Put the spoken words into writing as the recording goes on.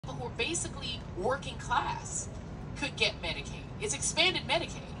who are basically working class could get Medicaid. It's expanded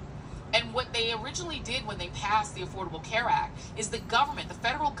Medicaid. And what they originally did when they passed the Affordable Care Act is the government, the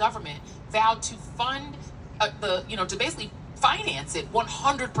federal government, vowed to fund to basically finance it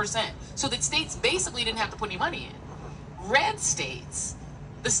 100%, so that states basically didn't have to put any money in. Red states,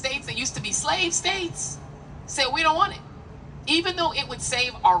 the states that used to be slave states, said we don't want it. Even though it would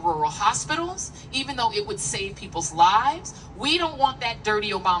save our rural hospitals, even though it would save people's lives, we don't want that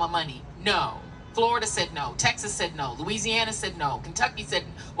dirty Obama money. No. Florida said no. Texas said no. Louisiana said no. Kentucky said,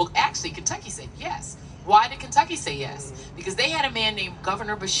 well, actually, Kentucky said yes. Why did Kentucky say yes? Because they had a man named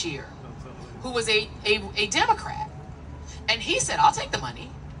Governor Beshear, who was a Democrat. And he said, I'll take the money,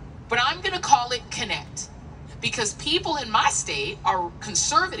 but I'm going to call it Connect. Because people in my state are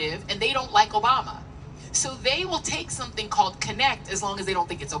conservative and they don't like Obama. So they will take something called Connect as long as they don't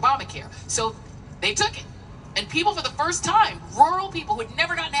think it's Obamacare. So they took it. And people for the first time, rural people who had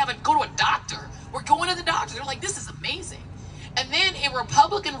never gotten to go to a doctor, were going to the doctor. They're like, this is amazing. And then a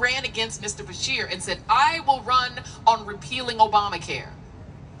Republican ran against Mr. Beshear and said, I will run on repealing Obamacare.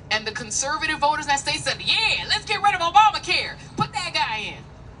 And the conservative voters in that state said, yeah, let's get rid of Obamacare. Put that guy in.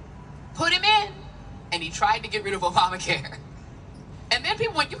 Put him in. And he tried to get rid of Obamacare. And then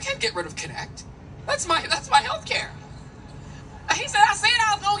people went, you can't get rid of Connect. That's my health care. He said, I said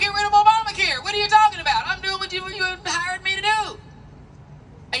I was going to get rid of Obamacare. What are you talking about? I'm doing what you hired me to do.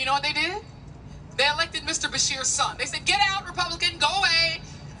 And you know what they did? They elected Mr. Beshear's son. They said, get out, Republican, go away,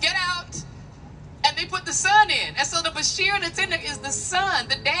 get out. And they put the son in. And so the Beshear that's in there is the son.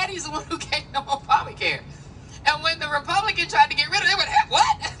 The daddy's the one who gave them Obamacare. And when the Republican tried to get rid of it, they went, hey,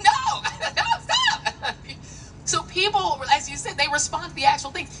 what? No, stop. So people, as you said, they respond to the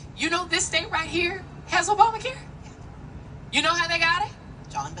actual things. You know, this state right here has Obamacare. You know how they got it?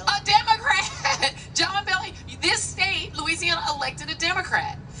 John Belly. A Democrat. John Belly. This state, Louisiana, elected a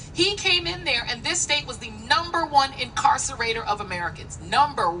Democrat. He came in there, and this state was the #1 incarcerator of Americans.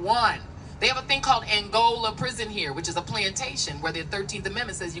 #1. They have a thing called Angola prison here, which is a plantation where the 13th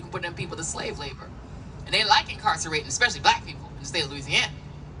Amendment says you can put them people to slave labor. And they like incarcerating, especially black people in the state of Louisiana.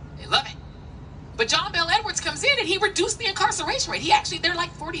 They love it. But John Bel Edwards comes in and he reduced the incarceration rate. They're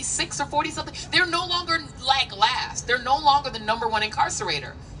like 46 or 40 something. They're no longer like last. They're no longer the #1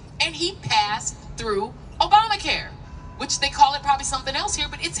 incarcerator. And he passed through Obamacare, which they call it probably something else here,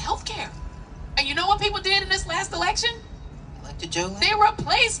 but it's health care. And you know what people did in this last election? Elected Joe. They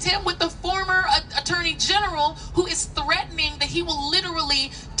replaced him with the former attorney general who is threatening that he will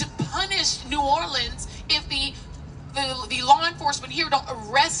literally to punish New Orleans if the law enforcement here don't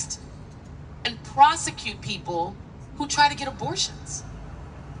arrest and prosecute people who try to get abortions.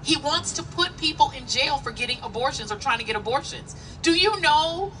 He wants to put people in jail for getting abortions or trying to get abortions. Do you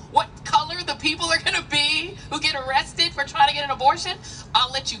know what color the people are going to be who get arrested for trying to get an abortion? I'll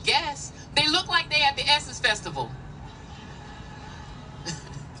let you guess. They look like they at the Essence Festival.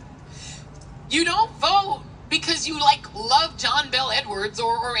 You don't vote because you love John Bel Edwards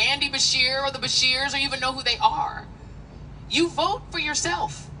or Andy Beshear or the Beshears or even know who they are. You vote for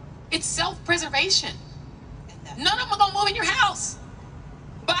yourself. It's self-preservation. None of them are going to move in your house.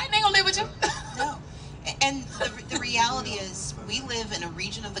 Biden ain't going to live with you. No. And the reality is we live in a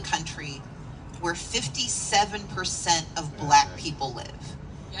region of the country where 57% of black people live.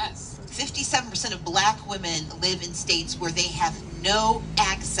 Yes. 57% of black women live in states where they have no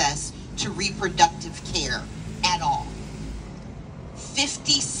access to reproductive care at all.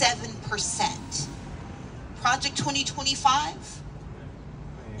 57%. Project 2025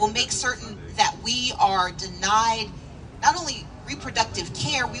 will make certain that we are denied not only reproductive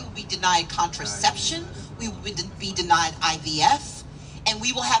care, we will be denied contraception, we will be denied IVF, and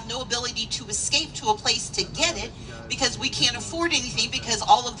we will have no ability to escape to a place to get it because we can't afford anything because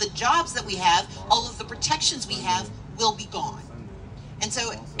all of the jobs that we have, all of the protections we have will be gone. And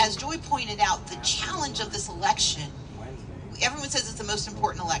so, as Joy pointed out, the challenge of this election, everyone says it's the most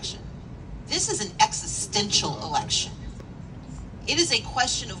important election. This is an existential election. It is a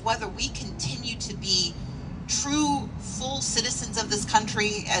question of whether we continue to be true, full citizens of this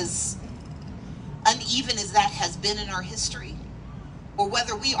country, as uneven as that has been in our history, or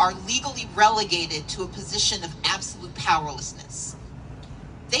whether we are legally relegated to a position of absolute powerlessness.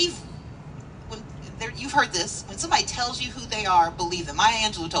 You've heard this. When somebody tells you who they are, believe them. Maya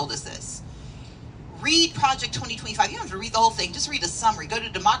Angelou told us this. Read Project 2025. You don't have to read the whole thing. Just read a summary. Go to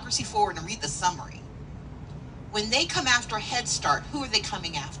Democracy Forward and read the summary. When they come after Head Start, who are they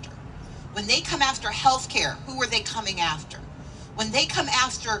coming after? When they come after healthcare, who are they coming after? When they come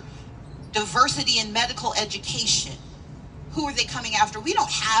after diversity in medical education, who are they coming after? We don't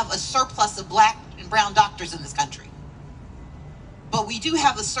have a surplus of black and brown doctors in this country. But But we do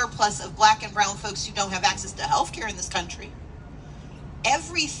have a surplus of black and brown folks who don't have access to health care in this country.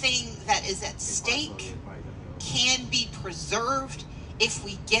 Everything that is at stake can be preserved if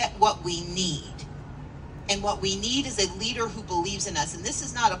we get what we need. And what we need is a leader who believes in us. And this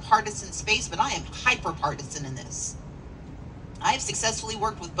is not a partisan space, but I am hyper-partisan in this. I have successfully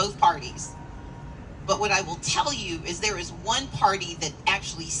worked with both parties. But what I will tell you is there is one party that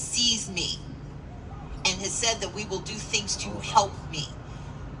actually sees me and has said that we will do things to help me.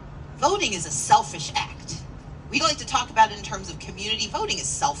 Voting is a selfish act. We like to talk about it in terms of community. Voting is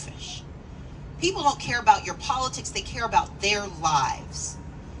selfish. People don't care about your politics, they care about their lives.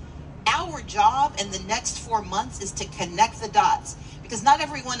 Our job in the next 4 months is to connect the dots, because not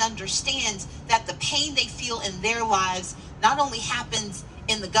everyone understands that the pain they feel in their lives not only happens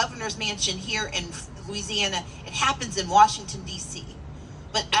in the governor's mansion here in Louisiana, it happens in Washington, D.C.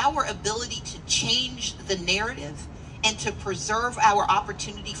 But our ability to change the narrative and to preserve our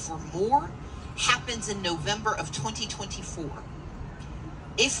opportunity for more happens in November of 2024.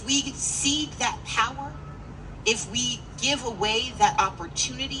 If we cede that power, if we give away that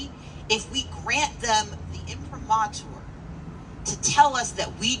opportunity, if we grant them the imprimatur to tell us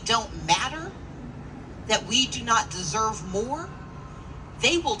that we don't matter, that we do not deserve more,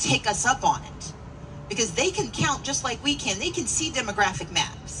 they will take us up on it. Because they can count just like we can. They can see demographic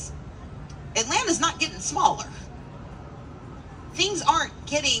maps. Atlanta's not getting smaller. Things aren't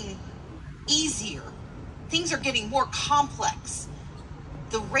getting easier. Things are getting more complex.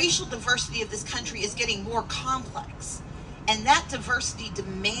 The racial diversity of this country is getting more complex. And that diversity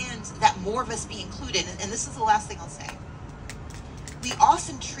demands that more of us be included. And this is the last thing I'll say. We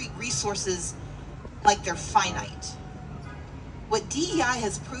often treat resources like they're finite. What DEI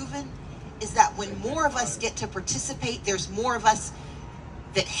has proven is that when more of us get to participate, there's more of us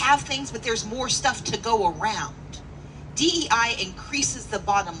that have things, but there's more stuff to go around. DEI increases the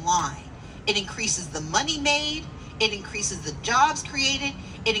bottom line. It increases the money made. It increases the jobs created.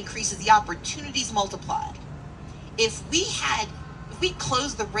 It increases the opportunities multiplied. If we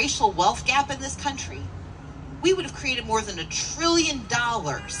closed the racial wealth gap in this country, we would have created more than $1 trillion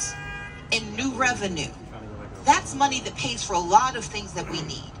in new revenue. That's money that pays for a lot of things that we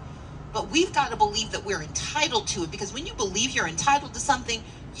need. But we've got to believe that we're entitled to it, because when you believe you're entitled to something,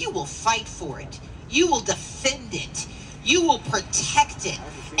 you will fight for it. You will defend it. You will protect it.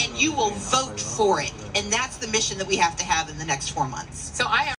 And you will vote for it. And that's the mission that we have to have in the next 4 months. So I